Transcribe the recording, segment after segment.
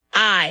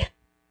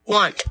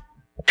want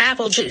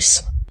apple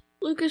juice.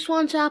 Lucas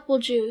wants apple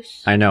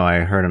juice. I know, I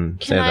heard him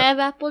say that. Can I have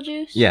apple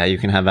juice? Yeah, you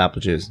can have apple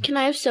juice. Can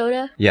I have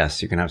soda?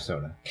 Yes, you can have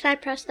soda. Can I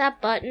press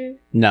that button?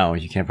 No,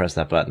 you can't press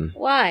that button.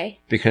 Why?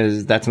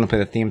 Because that's going to play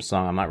the theme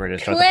song. I'm not ready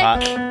to start Click. the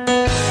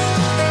pot.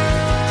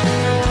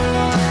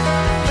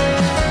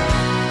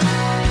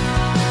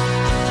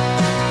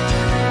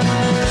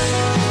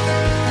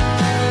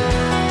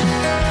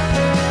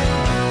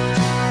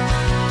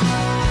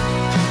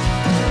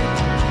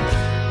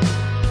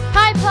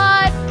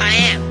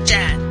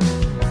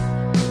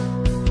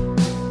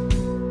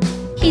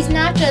 He's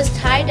not just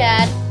Hi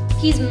Dad,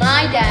 he's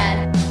my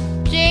dad.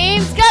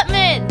 James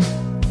Gutman!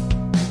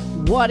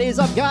 What is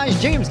up,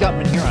 guys? James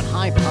Gutman here on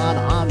Hi Pod.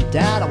 I'm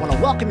Dad. I want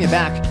to welcome you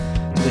back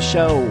to the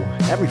show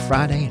every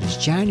Friday. It is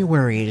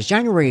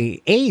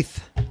January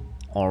 8th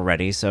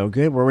already, so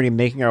good. We're already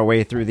making our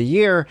way through the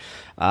year.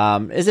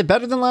 Is it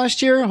better than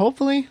last year?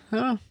 Hopefully. I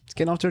don't know. It's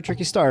getting off to a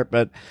tricky start,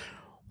 but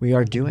we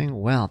are doing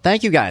well.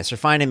 Thank you guys for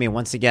finding me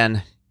once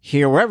again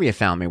here, wherever you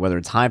found me, whether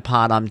it's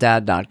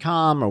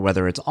HiPodI'mDad.com or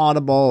whether it's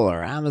Audible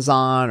or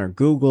Amazon or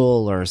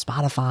Google or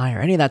Spotify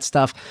or any of that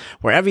stuff.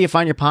 Wherever you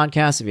find your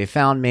podcast, if you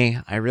found me,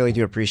 I really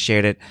do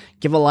appreciate it.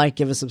 Give a like,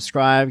 give a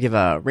subscribe, give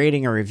a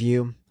rating, a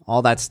review,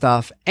 all that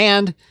stuff.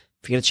 And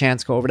if you get a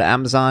chance, go over to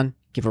Amazon,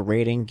 give a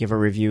rating, give a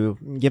review,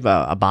 give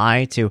a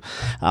buy to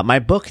my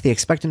book, The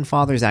Expectant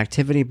Father's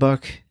Activity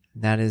Book.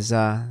 That is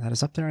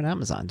up there on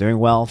Amazon. Doing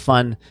well,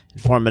 fun,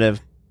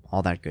 informative,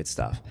 all that good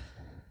stuff.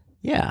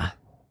 Yeah.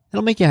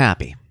 It'll make you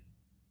happy.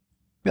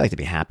 We like to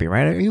be happy,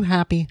 right? Are you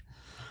happy?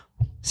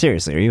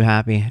 Seriously, are you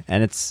happy?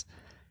 And it's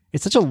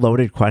such a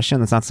loaded question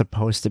that's not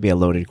supposed to be a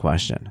loaded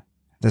question.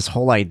 This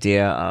whole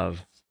idea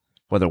of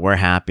whether we're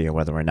happy or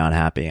whether we're not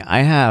happy. I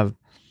have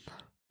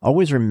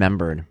always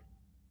remembered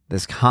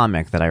this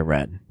comic that I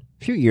read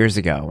a few years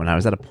ago when I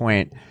was at a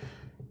point,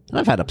 and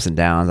I've had ups and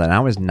downs, and I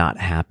was not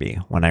happy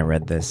when I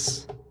read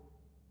this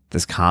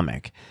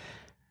comic.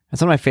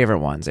 It's one of my favorite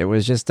ones. It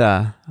was just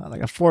like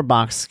a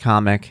 4-box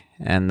comic,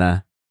 and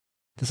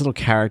this little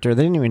character,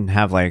 they didn't even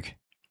have like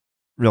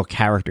real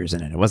characters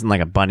in it. It wasn't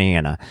like a bunny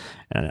and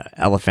an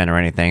elephant or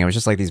anything. It was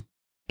just like these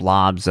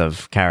blobs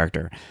of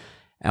character.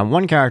 And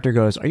one character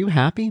goes, "Are you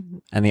happy?"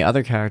 And the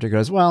other character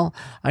goes, "Well,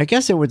 I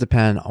guess it would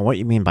depend on what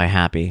you mean by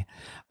happy.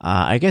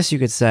 I guess you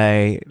could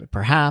say,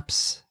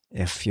 perhaps,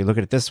 if you look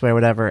at it this way,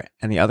 whatever."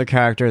 And the other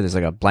character, there's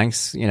like a blank,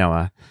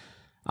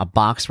 a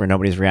box where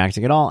nobody's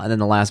reacting at all. And then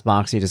the last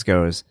box, he just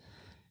goes,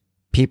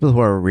 "People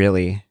who are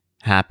really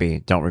happy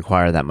don't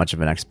require that much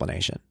of an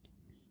explanation."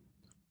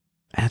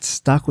 And it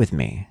stuck with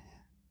me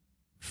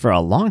for a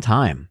long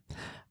time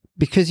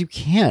because you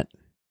can't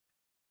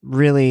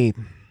really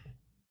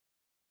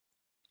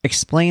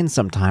explain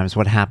sometimes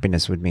what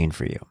happiness would mean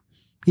for you.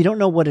 You don't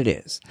know what it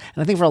is.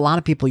 And I think for a lot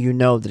of people, you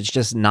know that it's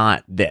just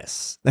not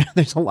this.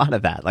 There's a lot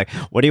of that. Like,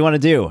 what do you want to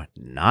do?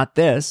 Not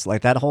this.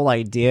 Like that whole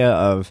idea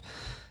of,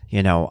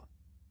 I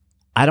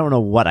don't know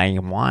what I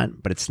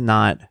want, but it's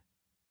not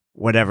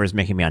whatever is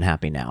making me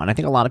unhappy now. And I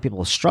think a lot of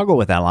people struggle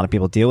with that. A lot of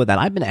people deal with that.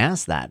 I've been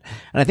asked that.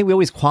 And I think we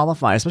always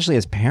qualify, especially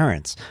as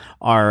parents,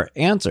 our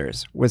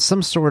answers with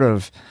some sort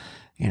of,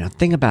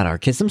 thing about our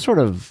kids, some sort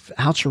of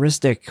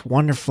altruistic,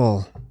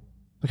 wonderful,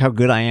 look how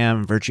good I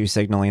am, virtue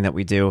signaling that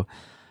we do.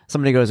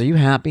 Somebody goes, "Are you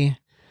happy?"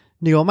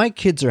 And you go, "My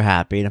kids are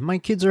happy. And if my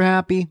kids are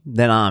happy,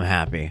 then I'm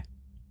happy."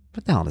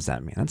 What the hell does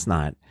that mean? That's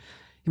not...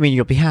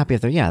 you'll be happy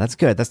if they're... Yeah, that's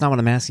good. That's not what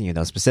I'm asking you,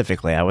 though,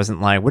 specifically. I wasn't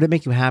like, would it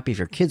make you happy if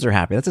your kids are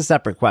happy? That's a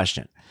separate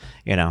question,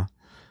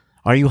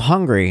 Are you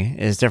hungry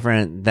is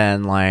different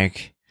than,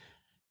 like,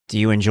 do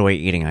you enjoy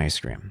eating ice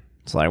cream?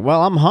 It's like,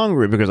 well, I'm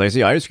hungry because I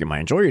see ice cream. I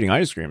enjoy eating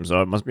ice cream,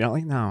 so it must be...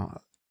 like, no.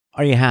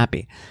 Are you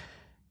happy?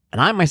 And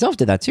I myself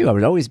did that, too. I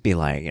would always be,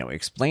 like,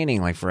 explaining,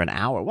 like, for an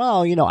hour.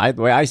 Well, the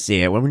way I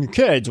see it, when you're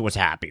kids, what's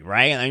happy,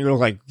 right? And then you're,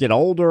 like, get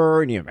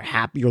older, and you're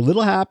happy. You're a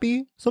little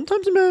happy.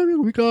 Sometimes I'm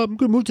in a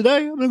good mood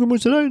today. I'm in a good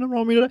mood today. Nothing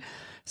wrong with me today.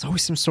 It's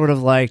always some sort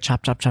of, like,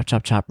 chop, chop, chop,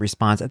 chop, chop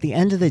response. At the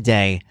end of the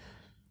day,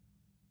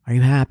 are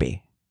you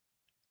happy?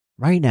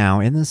 Right now,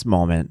 in this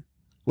moment,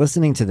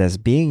 listening to this,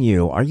 being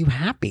you, are you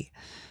happy?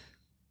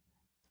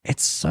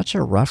 It's such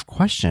a rough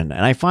question.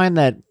 And I find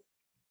that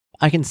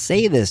I can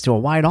say this to a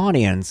wide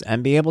audience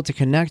and be able to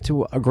connect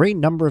to a great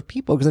number of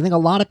people because I think a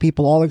lot of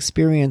people all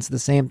experience the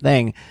same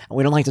thing and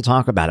we don't like to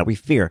talk about it. We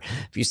fear.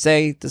 If you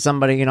say to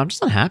somebody, I'm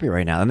just not happy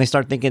right now, and they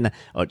start thinking,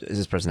 oh, does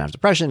this person have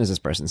depression? Is this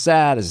person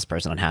sad? Is this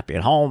person unhappy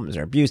at home? Is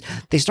there abuse?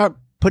 They start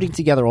putting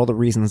together all the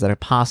reasons that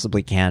it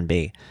possibly can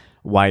be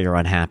why you're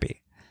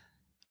unhappy.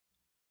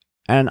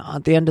 And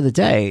at the end of the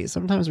day,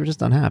 sometimes we're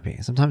just unhappy.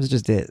 Sometimes it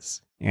just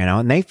is.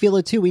 And they feel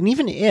it too. And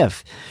even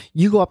if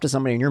you go up to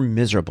somebody and you're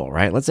miserable,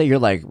 right? Let's say you're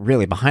like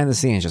really behind the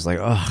scenes, just like,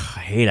 oh, I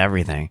hate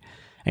everything.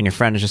 And your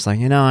friend is just like,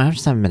 I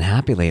just haven't been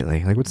happy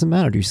lately. Like, what's the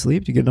matter? Do you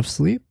sleep? Do you get enough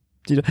sleep?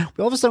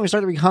 All of a sudden we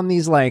start to become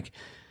these like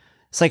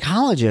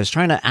psychologists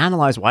trying to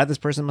analyze why this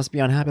person must be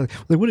unhappy. Like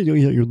what are you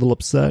doing? You're a little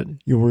upset.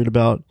 You're worried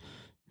about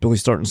Billy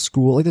starting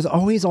school. Like there's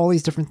always all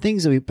these different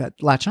things that we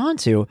latch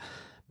onto.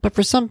 But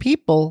for some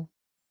people,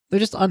 They're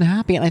just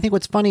unhappy. And I think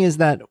what's funny is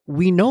that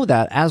we know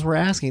that as we're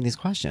asking these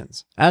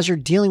questions, as you're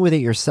dealing with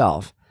it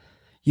yourself,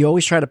 you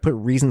always try to put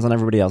reasons on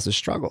everybody else's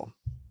struggle.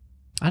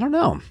 I don't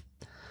know.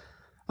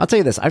 I'll tell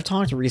you this. I've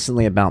talked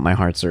recently about my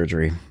heart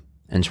surgery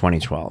in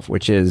 2012,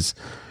 which is,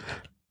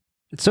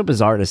 it's so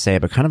bizarre to say,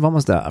 but kind of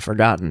almost a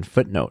forgotten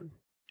footnote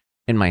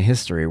in my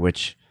history,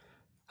 which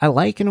I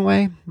like in a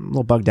way. I'm a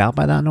little bugged out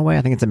by that in a way.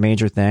 I think it's a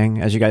major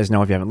thing. As you guys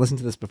know, if you haven't listened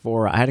to this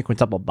before, I had a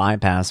quintuple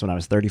bypass when I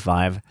was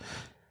 35,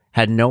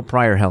 had no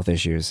prior health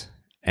issues,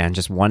 and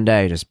just one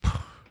day just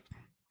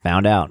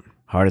found out,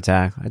 heart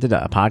attack. I did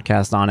a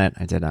podcast on it.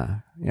 I did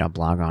a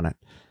blog on it.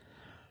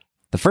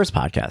 The first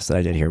podcast that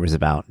I did here was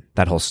about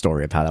that whole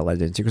story of how that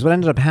led into, because what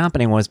ended up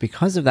happening was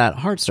because of that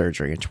heart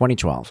surgery in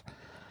 2012,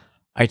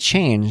 I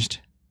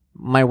changed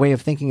my way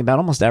of thinking about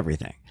almost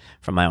everything,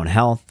 from my own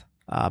health,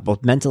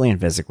 both mentally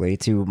and physically,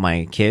 to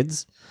my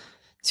kids,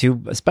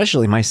 to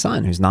especially my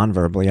son, who's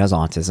nonverbally, has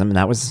autism. And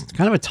that was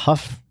kind of a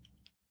tough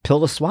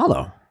pill to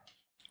swallow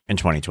in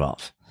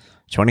 2012.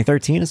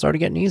 2013, it started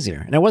getting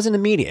easier. And it wasn't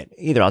immediate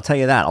either, I'll tell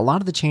you that. A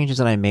lot of the changes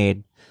that I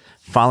made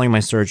following my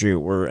surgery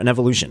were an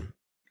evolution.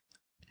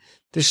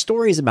 There's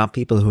stories about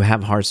people who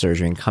have heart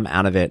surgery and come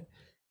out of it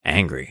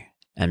angry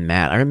and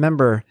mad. I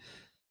remember,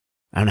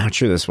 I don't know how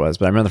true this was,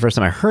 but I remember the first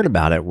time I heard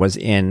about it was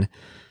in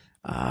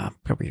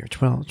probably year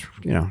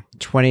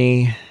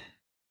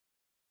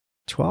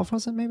 2012,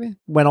 was it maybe?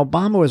 When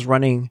Obama was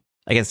running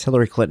against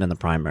Hillary Clinton in the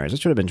primaries,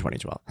 which would have been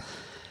 2012.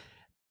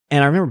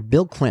 And I remember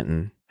Bill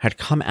Clinton had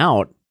come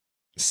out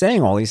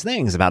saying all these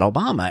things about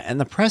Obama, and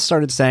the press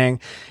started saying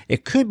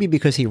it could be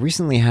because he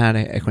recently had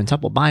a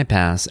quintuple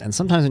bypass, and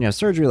sometimes when you have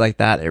surgery like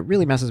that, it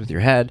really messes with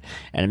your head,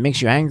 and it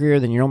makes you angrier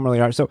than you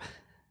normally are. So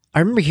I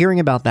remember hearing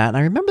about that, and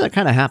I remember that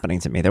kind of happening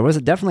to me. There was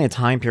definitely a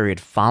time period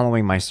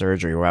following my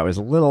surgery where I was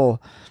a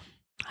little,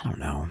 I don't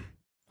know,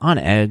 on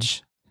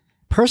edge.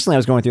 Personally, I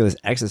was going through this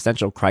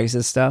existential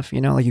crisis stuff,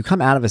 like you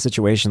come out of a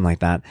situation like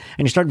that,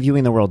 and you start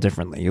viewing the world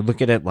differently. You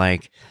look at it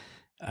like,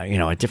 I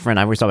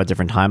always talk about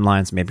different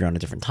timelines. Maybe you're on a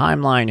different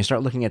timeline. You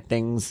start looking at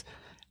things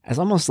as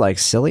almost like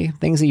silly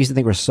things that you used to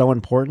think were so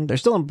important. They're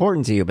still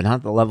important to you, but not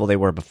at the level they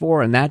were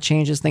before. And that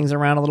changes things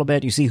around a little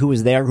bit. You see who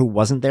was there, who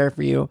wasn't there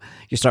for you.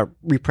 You start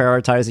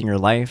reprioritizing your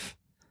life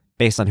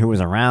based on who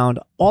was around.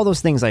 All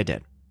those things I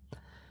did.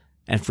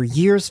 And for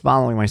years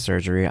following my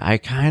surgery, I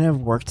kind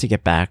of worked to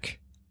get back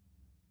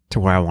to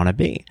where I want to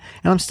be.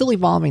 And I'm still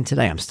evolving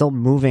today. I'm still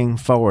moving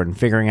forward and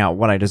figuring out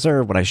what I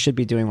deserve, what I should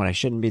be doing, what I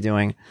shouldn't be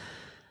doing.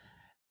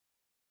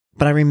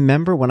 But I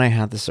remember when I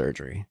had the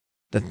surgery,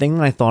 the thing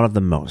that I thought of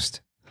the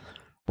most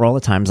were all the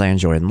times I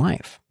enjoyed in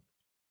life.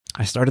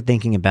 I started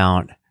thinking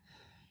about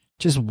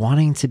just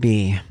wanting to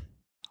be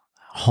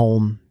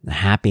home,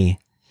 happy,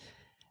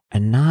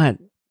 and not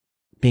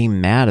being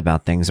mad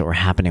about things that were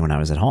happening when I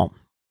was at home.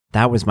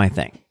 That was my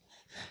thing.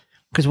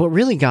 Because what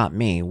really got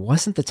me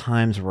wasn't the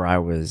times where I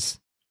was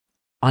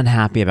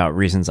unhappy about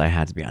reasons I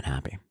had to be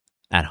unhappy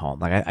at home.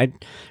 Like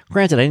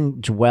granted, I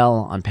didn't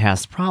dwell on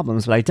past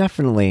problems, but I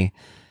definitely,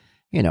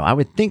 I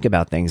would think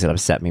about things that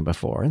upset me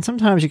before. And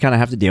sometimes you kind of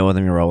have to deal with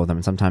them, you roll with them,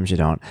 and sometimes you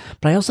don't.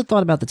 But I also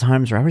thought about the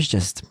times where I was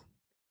just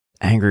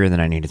angrier than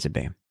I needed to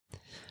be.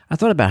 I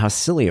thought about how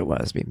silly it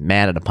was to be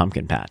mad at a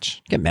pumpkin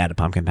patch. Get mad at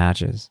pumpkin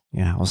patches.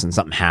 All of a sudden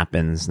something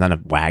happens, none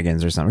of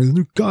wagons or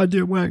something.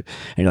 Goddamn wagon.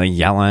 And you're like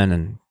yelling,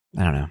 and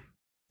I don't know.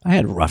 I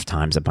had rough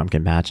times at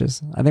pumpkin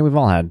patches. I think we've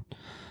all had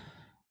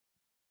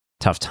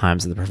tough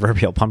times at the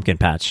proverbial pumpkin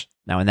patch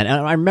now and then.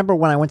 And I remember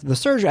when I went to the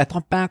surgery, I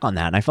thought back on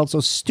that and I felt so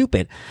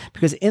stupid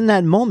because in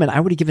that moment, I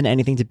would have given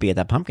anything to be at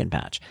that pumpkin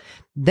patch.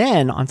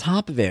 Then on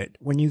top of it,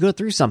 when you go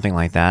through something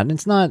like that, and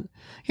it's not,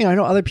 I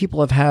know other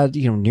people have had,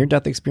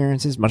 near-death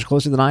experiences much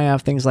closer than I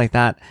have, things like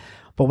that.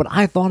 But what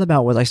I thought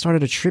about was I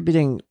started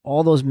attributing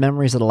all those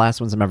memories to the last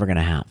ones I'm ever going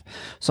to have.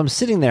 So I'm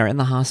sitting there in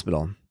the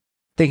hospital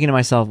thinking to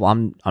myself, well,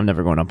 I'm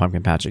never going to a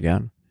pumpkin patch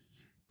again.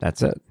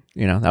 That's it.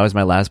 That was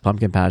my last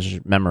pumpkin patch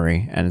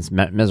memory, and it's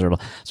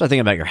miserable. Start thinking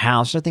about your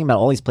house. Start thinking about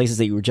all these places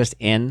that you were just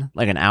in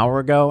like an hour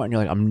ago, and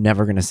you're like, I'm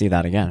never going to see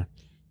that again.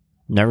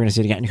 Never going to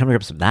see it again. And you come to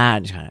grips with that,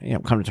 and you kind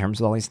of, come to terms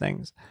with all these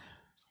things.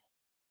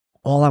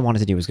 All I wanted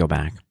to do was go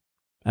back.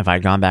 If I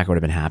had gone back, I would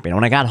have been happy. And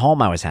when I got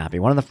home, I was happy.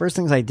 One of the first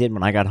things I did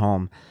when I got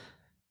home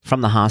from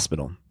the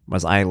hospital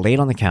was I laid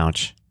on the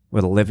couch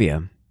with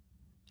Olivia,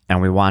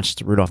 and we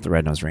watched Rudolph the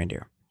Red-Nosed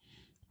Reindeer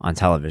on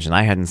television.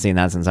 I hadn't seen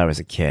that since I was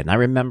a kid. And I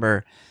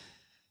remember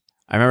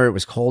it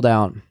was cold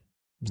out. It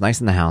was nice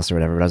in the house or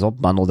whatever, but I was all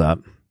bundled up.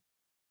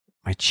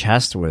 My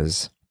chest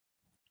was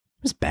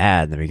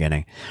bad in the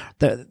beginning.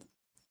 The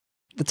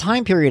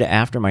time period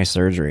after my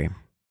surgery,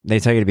 they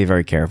tell you to be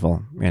very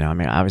careful.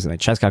 Obviously my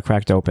chest got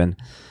cracked open,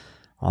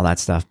 all that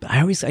stuff. But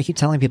I keep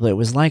telling people it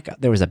was like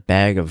there was a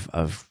bag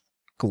of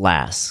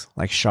glass,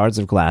 like shards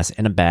of glass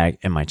in a bag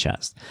in my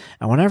chest.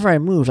 And whenever I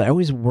moved, I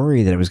always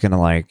worried that it was going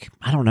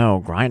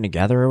to grind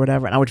together or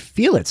whatever. And I would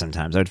feel it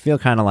sometimes. I would feel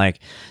kind of like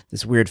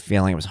this weird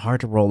feeling. It was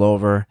hard to roll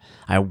over.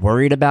 I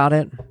worried about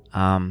it.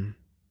 That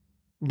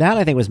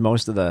I think was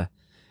most of the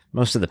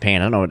most of the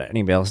pain. I don't know what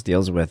anybody else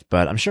deals with,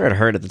 but I'm sure it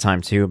hurt at the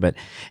time too. But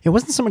it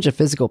wasn't so much a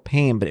physical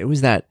pain, but it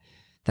was that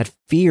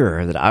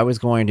fear that I was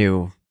going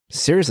to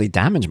seriously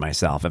damage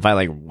myself if I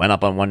like went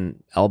up on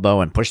one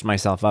elbow and pushed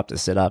myself up to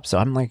sit up. So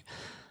I'm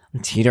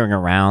teetering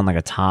around like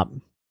a top.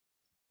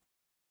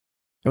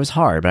 It was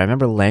hard, but I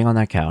remember laying on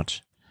that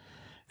couch,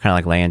 kind of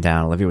like laying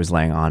down. Olivia was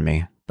laying on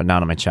me, but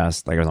not on my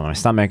chest, like it was on my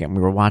stomach. And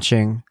we were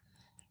watching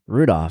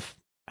Rudolph.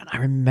 And I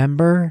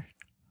remember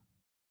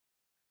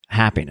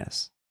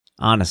happiness.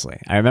 Honestly,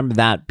 I remember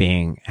that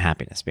being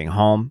happiness, being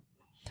home,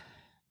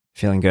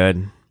 feeling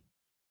good,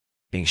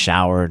 being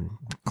showered,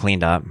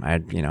 cleaned up.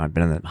 I'd been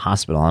in the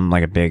hospital. I'm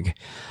a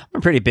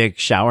pretty big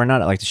shower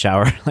nut. I like to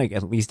shower like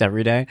at least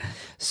every day.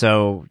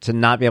 So to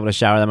not be able to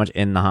shower that much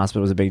in the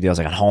hospital was a big deal.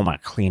 So I got home, I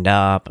cleaned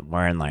up, I'm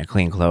wearing like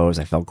clean clothes.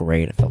 I felt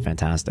great. I felt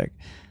fantastic.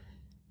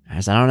 I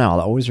don't know.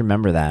 I'll always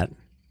remember that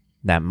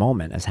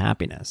moment as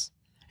happiness.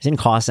 It didn't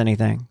cost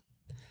anything.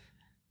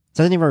 It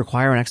doesn't even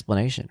require an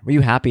explanation. Were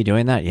you happy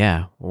doing that?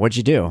 Yeah. Well, what'd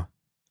you do?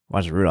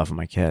 Watch Rudolph with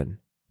my kid.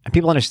 And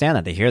people understand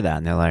that. They hear that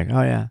and they're like,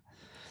 oh yeah.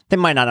 They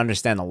might not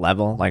understand the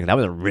level. Like that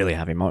was a really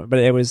happy moment. But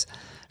it was,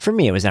 for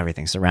me, it was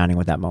everything surrounding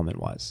what that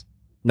moment was.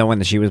 Knowing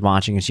that she was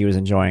watching and she was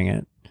enjoying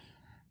it. It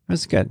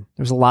was good.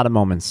 There was a lot of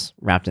moments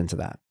wrapped into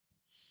that.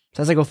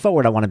 So as I go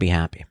forward, I want to be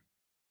happy.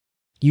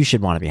 You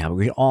should want to be happy.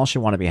 We all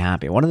should want to be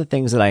happy. One of the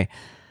things that I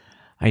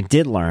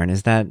did learn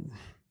is that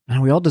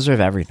we all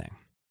deserve everything.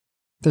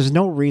 There's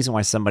no reason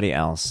why somebody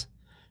else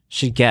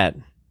should get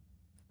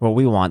what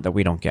we want that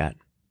we don't get.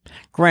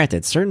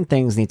 Granted, certain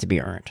things need to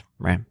be earned,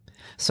 right?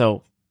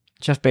 So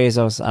Jeff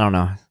Bezos, I don't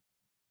know.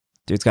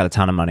 Dude's got a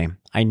ton of money.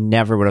 I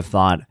never would have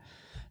thought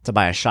to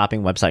buy a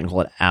shopping website and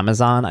call it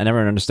Amazon. I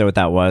never understood what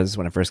that was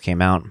when it first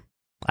came out.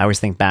 I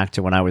always think back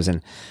to when I was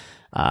in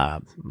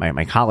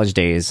my college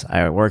days.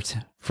 I worked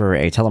for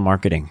a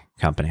telemarketing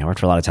company. I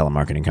worked for a lot of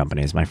telemarketing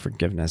companies, my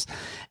forgiveness.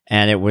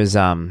 And it was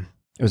a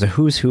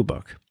who's who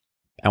book.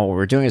 And what we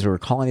were doing is we were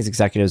calling these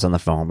executives on the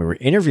phone. We were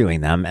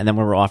interviewing them, and then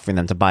we were offering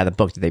them to buy the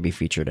book that they'd be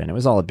featured in. It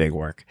was all a big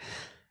work.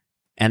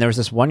 And there was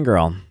this one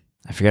girl,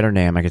 I forget her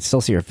name. I could still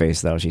see her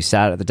face, though. She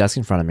sat at the desk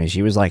in front of me.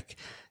 She was like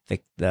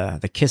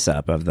the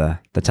kiss-up of the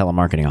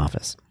telemarketing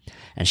office.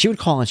 And she would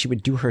call, and she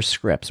would do her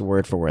scripts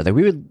word for word. Like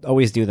we would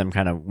always do them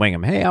kind of wing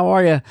them. Hey, how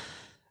are you?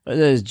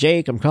 This is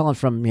Jake. I'm calling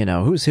from,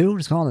 who's who?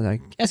 Just calling to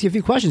ask you a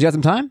few questions. You got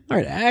some time? All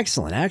right,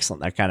 excellent.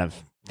 That kind of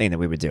thing that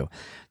we would do.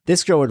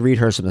 This girl would read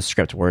hers from the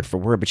script word for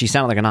word, but she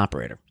sounded like an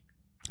operator.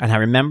 And I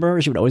remember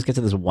she would always get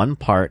to this one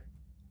part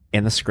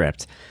in the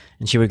script,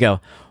 and she would go,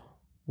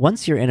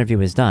 once your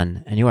interview is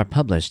done and you are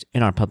published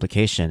in our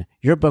publication,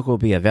 your book will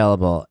be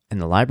available in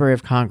the Library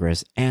of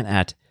Congress and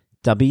at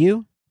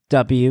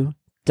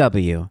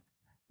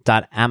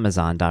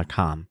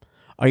www.amazon.com.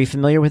 Are you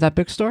familiar with that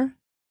bookstore?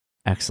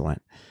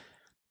 Excellent.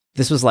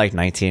 This was like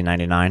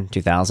 1999,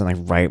 2000, like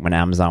right when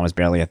Amazon was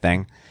barely a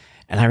thing.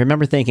 And I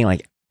remember thinking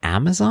like,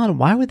 Amazon?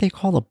 Why would they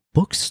call a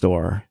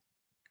bookstore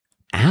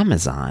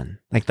Amazon?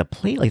 Like the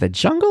plate, like the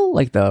jungle,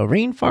 like the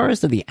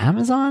rainforest of the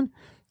Amazon?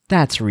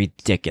 That's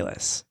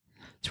ridiculous.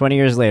 20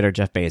 years later,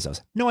 Jeff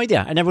Bezos. No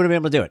idea. I never would have been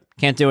able to do it.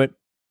 Can't do it.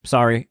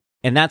 Sorry.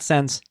 In that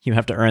sense, you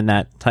have to earn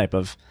that type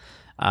of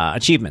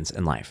achievements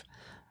in life.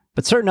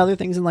 But certain other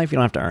things in life, you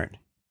don't have to earn.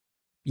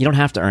 You don't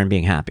have to earn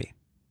being happy.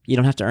 You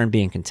don't have to earn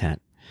being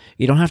content.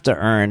 You don't have to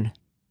earn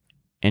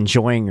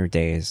enjoying your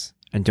days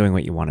and doing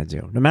what you want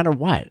to do, no matter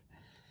what.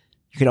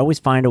 You could always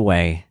find a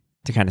way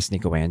to kind of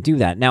sneak away and do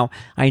that. Now,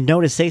 I know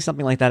to say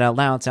something like that out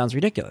loud sounds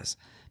ridiculous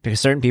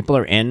because certain people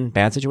are in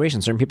bad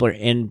situations. Certain people are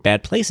in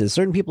bad places.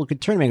 Certain people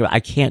could turn to me and go,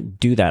 I can't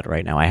do that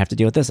right now. I have to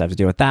deal with this. I have to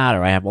deal with that.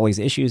 Or I have all these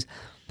issues.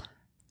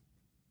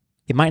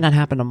 It might not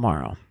happen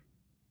tomorrow.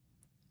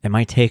 It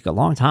might take a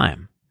long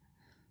time.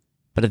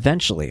 But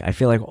eventually, I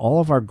feel like all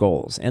of our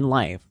goals in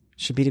life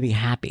should be to be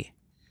happy,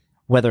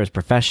 whether it's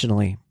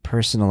professionally,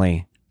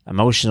 personally,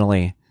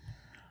 emotionally.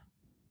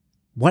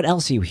 What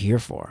else are you here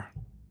for?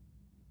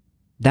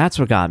 That's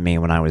what got me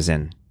when I was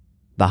in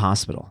the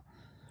hospital.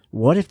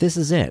 What if this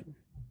is it?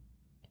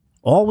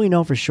 All we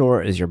know for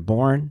sure is you're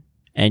born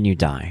and you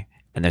die,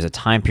 and there's a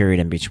time period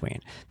in between.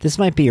 This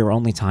might be your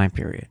only time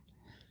period.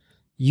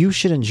 You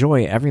should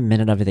enjoy every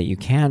minute of it that you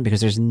can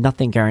because there's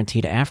nothing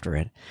guaranteed after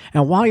it.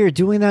 And while you're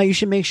doing that, you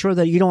should make sure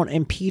that you don't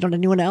impede on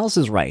anyone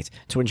else's right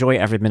to enjoy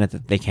every minute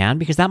that they can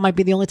because that might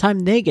be the only time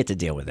they get to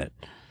deal with it.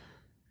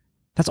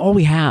 That's all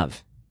we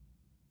have.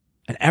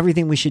 And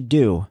everything we should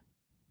do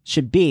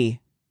should be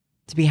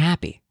to be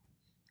happy.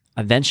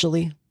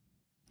 Eventually,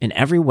 in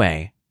every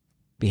way,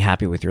 be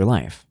happy with your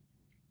life.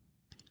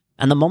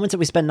 And the moments that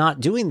we spend not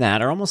doing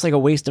that are almost like a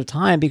waste of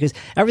time because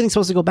everything's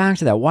supposed to go back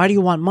to that. Why do you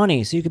want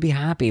money? So you could be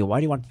happy. Why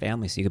do you want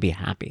family? So you could be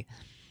happy.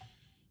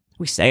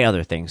 We say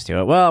other things to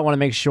it. Well, I want to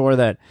make sure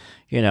that,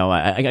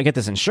 I get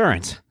this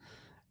insurance.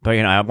 But,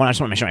 I just want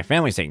to make sure my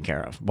family's taken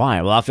care of.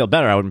 Why? Well, I'll feel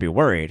better. I wouldn't be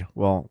worried.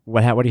 Well,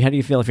 how do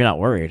you feel if you're not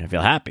worried? I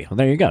feel happy. Well,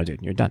 there you go,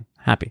 dude. You're done.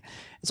 Happy.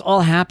 It's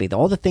all happy.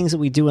 All the things that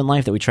we do in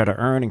life that we try to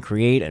earn and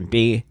create and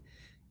be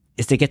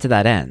is to get to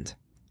that end.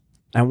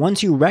 And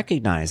once you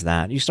recognize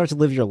that, you start to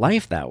live your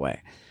life that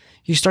way.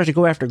 You start to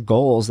go after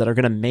goals that are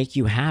going to make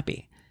you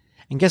happy.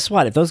 And guess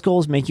what? If those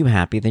goals make you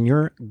happy, then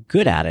you're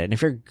good at it. And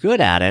if you're good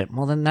at it,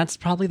 well, then that's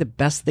probably the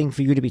best thing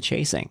for you to be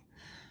chasing.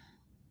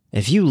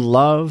 If you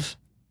love,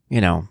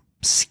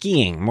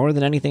 skiing more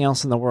than anything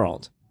else in the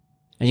world,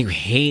 and you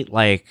hate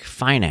like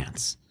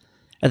finance,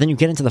 and then you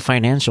get into the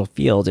financial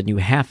field and you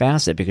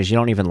half-ass it because you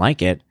don't even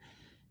like it,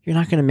 you're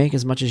not going to make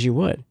as much as you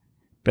would.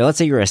 But let's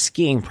say you're a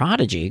skiing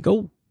prodigy,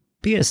 go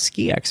be a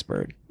ski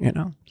expert,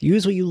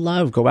 use what you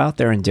love, go out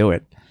there and do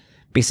it.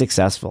 Be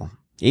successful.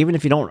 Even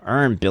if you don't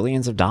earn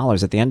billions of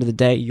dollars, at the end of the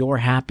day, you're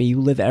happy. You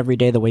live every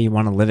day the way you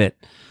want to live it.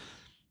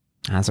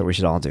 That's what we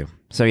should all do.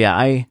 So yeah,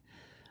 I'm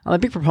a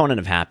big proponent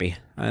of happy.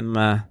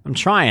 I'm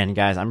trying,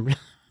 guys. I'm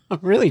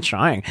really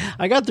trying.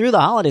 I got through the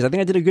holidays. I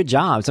think I did a good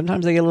job.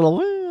 Sometimes I get a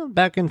little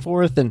back and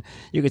forth, and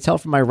you could tell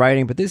from my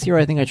writing. But this year,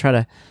 I think I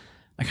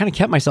kind of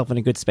kept myself in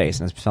a good space,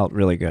 and it felt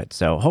really good.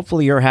 So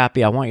hopefully you're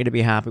happy. I want you to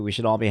be happy. We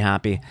should all be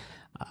happy.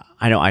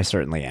 I know I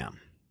certainly am.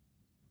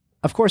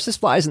 Of course, this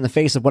flies in the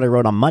face of what I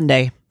wrote on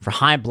Monday for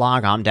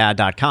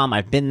HiBlogI'mDad.com.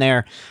 I've been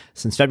there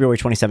since February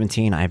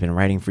 2017. I've been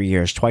writing for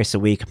years, twice a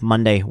week,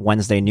 Monday,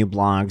 Wednesday, new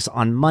blogs.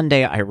 On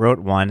Monday, I wrote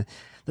one.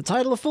 The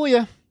title will fool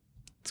you.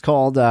 It's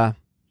called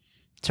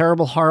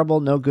Terrible,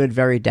 Horrible, No Good,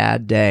 Very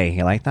Dad Day.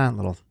 You like that?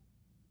 Little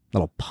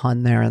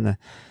pun there in the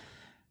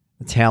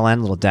tail end,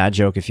 little dad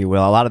joke, if you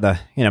will. A lot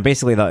of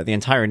basically the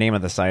entire name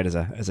of the site is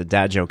a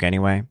dad joke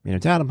anyway.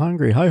 Dad, I'm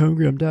hungry. Hi,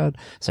 hungry, I'm dad.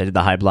 So I did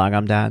the Hi Blog,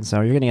 I'm Dad. So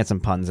you're going to get some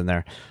puns in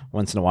there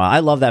once in a while. I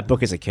love that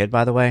book as a kid,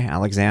 by the way.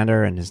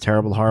 Alexander and His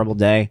Terrible, Horrible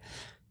Day.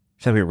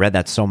 I feel like we read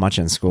that so much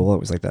in school. It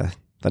was like the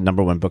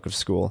number one book of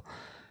school.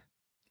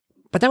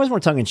 But that was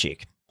more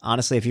tongue-in-cheek.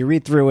 Honestly, if you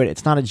read through it,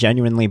 it's not a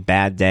genuinely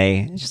bad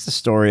day. It's just a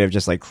story of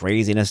just like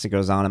craziness that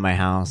goes on in my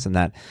house and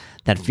that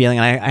feeling.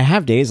 And I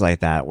have days like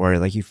that where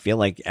like you feel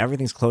like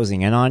everything's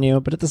closing in on you,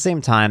 but at the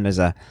same time, there's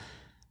a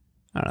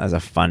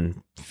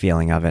fun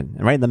feeling of it.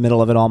 And right in the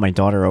middle of it all, my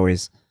daughter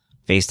always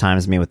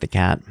FaceTimes me with the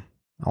cat.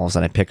 All of a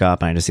sudden I pick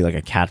up and I just see like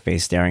a cat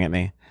face staring at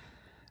me.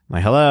 I'm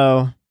like,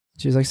 hello.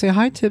 She's like, say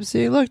hi,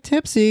 Tipsy. Look,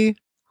 Tipsy.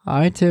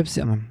 Hi,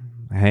 Tipsy. I'm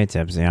like, hey,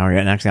 Tipsy. How are you?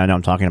 And next thing I know,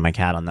 I'm talking to my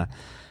cat on the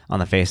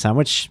FaceTime,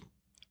 which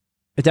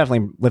it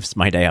definitely lifts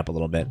my day up a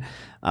little bit.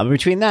 But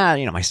between that,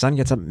 my son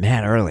gets up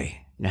mad early.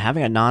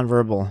 Having a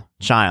nonverbal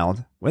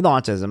child with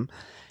autism,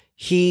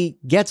 he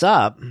gets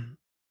up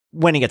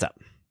when he gets up.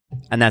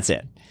 And that's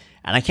it.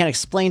 And I can't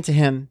explain to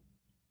him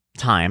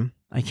time.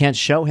 I can't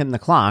show him the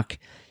clock.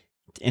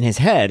 In his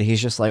head,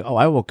 he's just like, oh,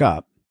 I woke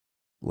up.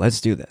 Let's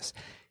do this.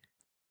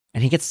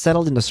 And he gets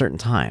settled into certain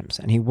times.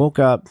 And he woke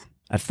up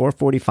at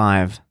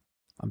 4:45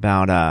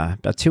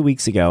 about 2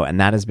 weeks ago. And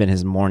that has been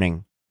his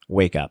morning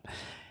wake up.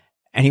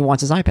 And he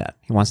wants his iPad.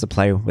 He wants to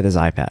play with his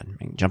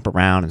iPad and jump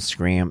around and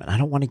scream. And I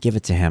don't want to give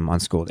it to him on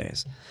school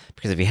days.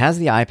 Because if he has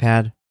the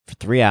iPad for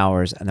 3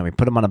 hours and then we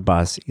put him on a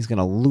bus, he's going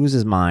to lose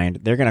his mind.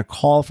 They're going to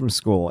call from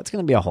school. It's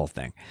going to be a whole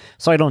thing.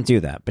 So I don't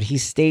do that. But he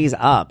stays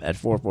up at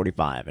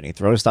 4:45 and he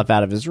throws stuff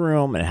out of his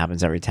room. And it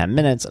happens every 10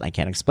 minutes. And I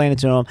can't explain it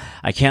to him.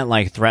 I can't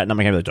threaten him.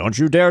 I can't be like, don't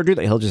you dare do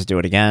that. He'll just do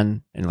it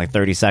again in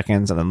 30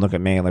 seconds and then look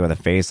at me with a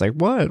face like,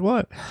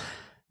 what?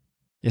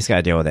 You just got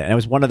to deal with it. And it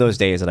was one of those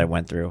days that I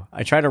went through.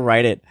 I tried to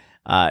write it.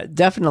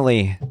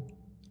 Definitely a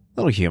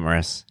little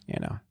humorous,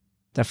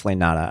 definitely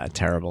not a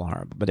terrible,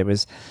 horrible, but it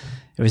was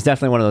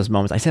definitely one of those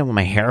moments. I said when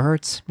my hair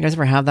hurts, you guys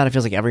ever have that? It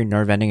feels like every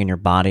nerve ending in your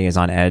body is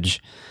on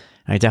edge.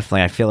 And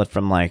I feel it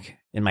from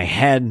in my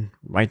head,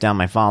 right down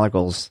my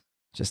follicles,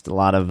 just a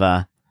lot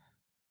of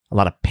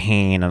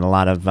pain and a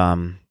lot of,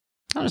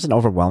 just an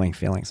overwhelming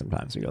feeling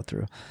sometimes we go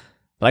through,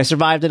 but I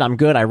survived it. I'm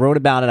good. I wrote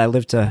about it. I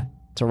lived to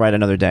write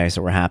another day.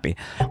 So we're happy.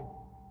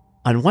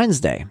 On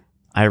Wednesday,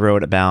 I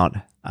wrote about,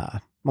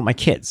 my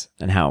kids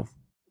and how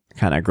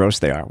kind of gross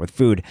they are with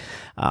food,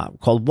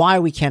 called Why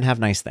We Can't Have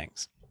Nice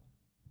Things.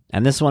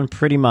 And this one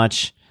pretty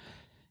much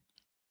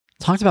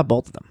talked about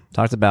both of them.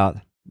 Talked about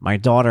my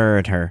daughter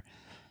and her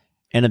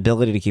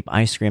inability to keep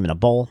ice cream in a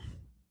bowl,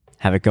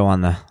 have it go on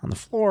the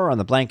floor, on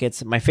the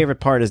blankets. My favorite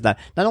part is that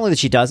not only that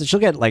she does it, she'll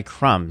get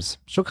crumbs.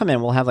 She'll come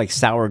in, we'll have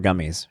sour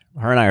gummies.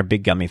 Her and I are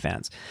big gummy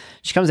fans.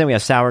 She comes in, we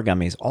have sour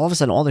gummies. All of a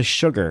sudden, all the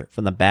sugar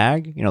from the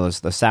bag,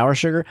 the sour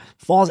sugar,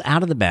 falls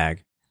out of the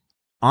bag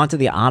onto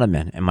the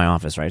ottoman in my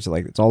office, right? So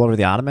it's all over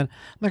the ottoman.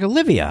 I'm like,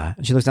 Olivia.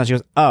 And she looks down, she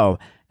goes, oh.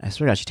 And I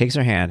swear to God, she takes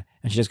her hand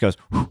and she just goes,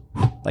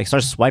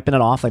 starts swiping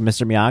it off like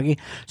Mr. Miyagi,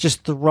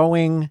 just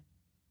throwing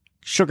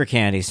sugar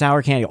candy,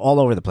 sour candy all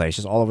over the place,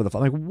 just all over the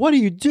floor. I'm like, what are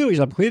you doing? She's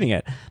like, I'm cleaning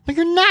it. I'm like,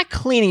 you're not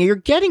cleaning it. You're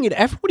getting it.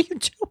 What are you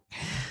doing?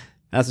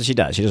 That's what she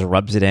does. She just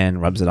rubs it in,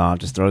 rubs it off,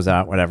 just throws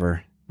out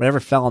whatever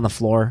fell on the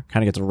floor,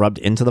 kind of gets rubbed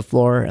into the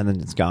floor, and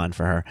then it's gone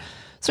for her.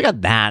 So I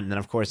got that. And then,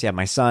 of course,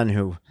 my son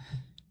who,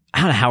 I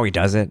don't know how he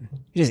does it.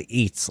 He just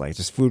eats.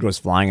 Just food goes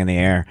flying in the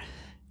air.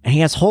 And he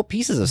has whole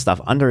pieces of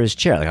stuff under his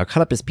chair. I'll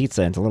cut up his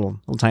pizza into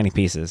little tiny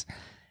pieces.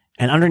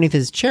 And underneath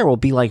his chair will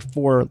be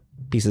 4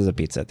 pieces of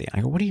pizza at the end.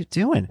 I go, what are you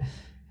doing?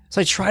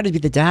 So I try to be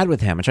the dad with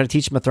him. I try to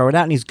teach him to throw it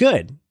out, and he's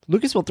good.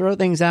 Lucas will throw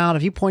things out.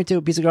 If you point to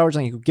a piece of garbage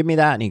and he'll give me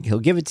that, and he'll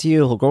give it to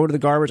you. He'll go over to the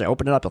garbage. I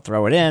open it up. He'll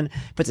throw it in,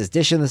 puts his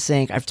dish in the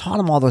sink. I've taught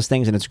him all those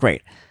things, and it's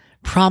great.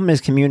 Problem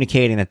is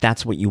communicating that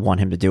that's what you want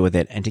him to do with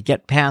it, and to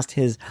get past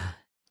his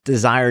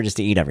desire just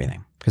to eat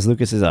everything, because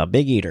Lucas is a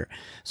big eater.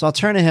 So I'll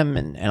turn to him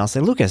and I'll say,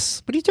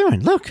 Lucas, what are you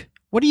doing? Look,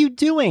 what are you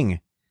doing?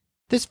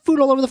 There's food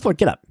all over the floor.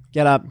 Get up,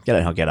 get up, get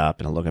up. He'll get up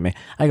and he'll look at me.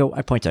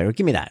 I point to him. I go,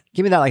 give me that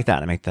like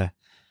that. I make the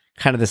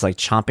kind of this like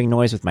chomping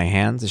noise with my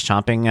hands, this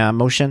chomping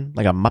motion,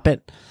 like a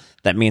Muppet.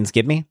 That means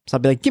give me. So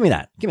I'll be like, give me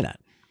that. And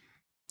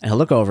he'll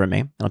look over at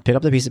me and I'll pick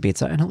up the piece of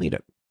pizza and he'll eat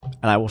it.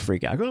 And I will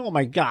freak out. I go, oh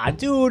my God,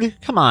 dude,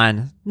 come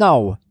on.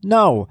 No.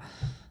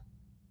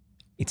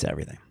 Eats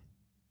everything.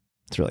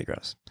 It's really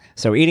gross.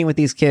 So eating with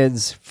these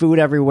kids, food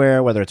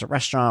everywhere, whether it's a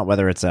restaurant,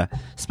 whether it's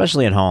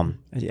especially at home,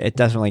 it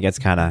definitely gets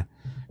kind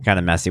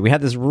of messy. We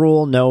had this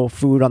rule, no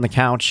food on the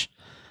couch.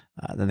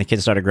 Then the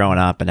kids started growing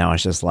up, and now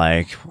it's just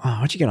like, oh,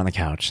 what'd you get on the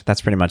couch?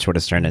 That's pretty much what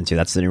it's turned into.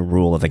 That's the new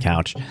rule of the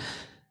couch.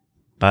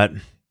 But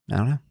I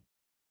don't know.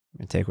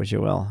 You take what you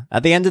will.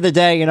 At the end of the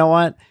day, you know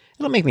what?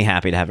 It'll make me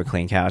happy to have a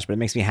clean couch, but it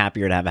makes me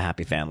happier to have a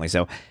happy family.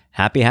 So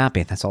happy.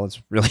 That's all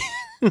it's really,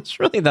 it's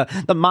really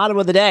the motto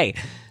of the day.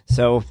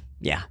 So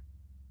yeah,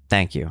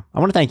 thank you. I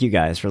want to thank you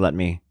guys for letting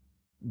me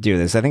do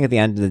this. I think at the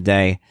end of the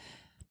day,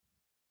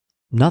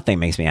 nothing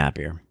makes me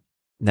happier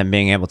than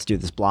being able to do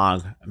this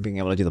blog, and being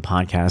able to do the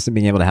podcast, and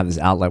being able to have this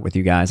outlet with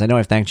you guys. I know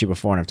I've thanked you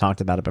before and I've talked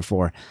about it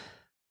before,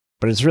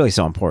 but it's really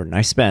so important.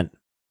 I spent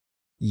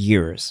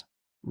years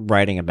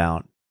writing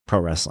about pro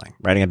wrestling,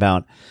 writing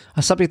about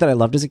a subject that I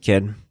loved as a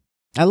kid.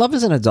 I love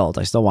as an adult.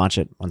 I still watch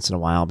it once in a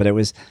while, but it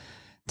was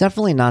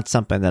definitely not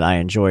something that I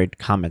enjoyed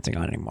commenting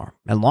on anymore.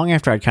 And long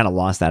after I'd kind of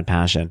lost that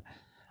passion,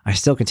 I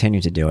still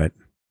continued to do it.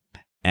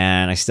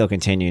 And I still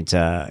continued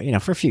to,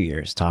 for a few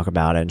years, talk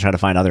about it and try to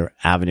find other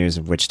avenues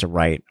of which to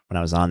write when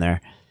I was on there.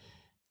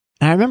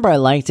 And I remember I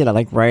liked it. I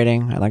liked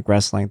writing. I liked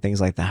wrestling, things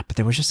like that. But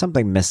there was just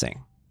something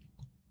missing.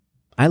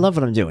 I love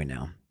what I'm doing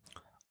now.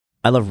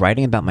 I love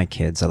writing about my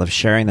kids. I love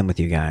sharing them with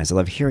you guys. I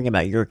love hearing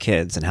about your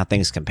kids and how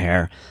things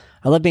compare.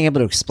 I love being able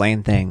to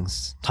explain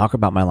things, talk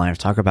about my life,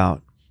 talk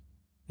about,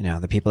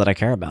 the people that I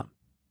care about.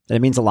 And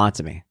it means a lot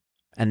to me.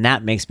 And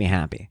that makes me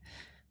happy.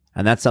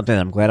 And that's something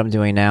that I'm glad I'm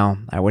doing now.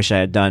 I wish I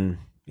had done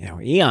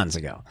eons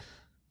ago.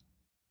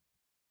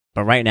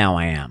 But right now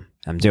I am.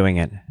 I'm doing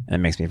it, and it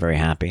makes me very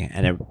happy.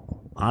 And it,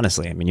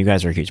 honestly, you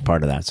guys are a huge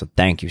part of that. So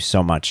thank you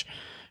so much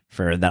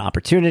for that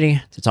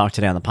opportunity to talk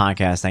today on the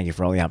podcast. Thank you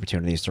for all the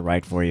opportunities to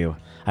write for you.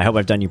 I hope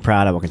I've done you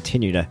proud. I will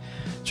continue to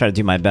try to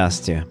do my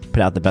best to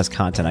put out the best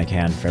content I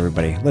can for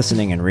everybody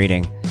listening and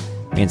reading.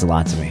 It means a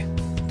lot to me.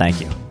 Thank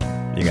you.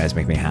 You guys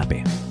make me happy.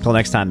 Until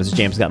next time, this is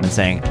James Gutman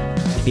saying,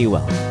 be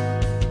well.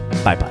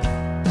 Bye-bye.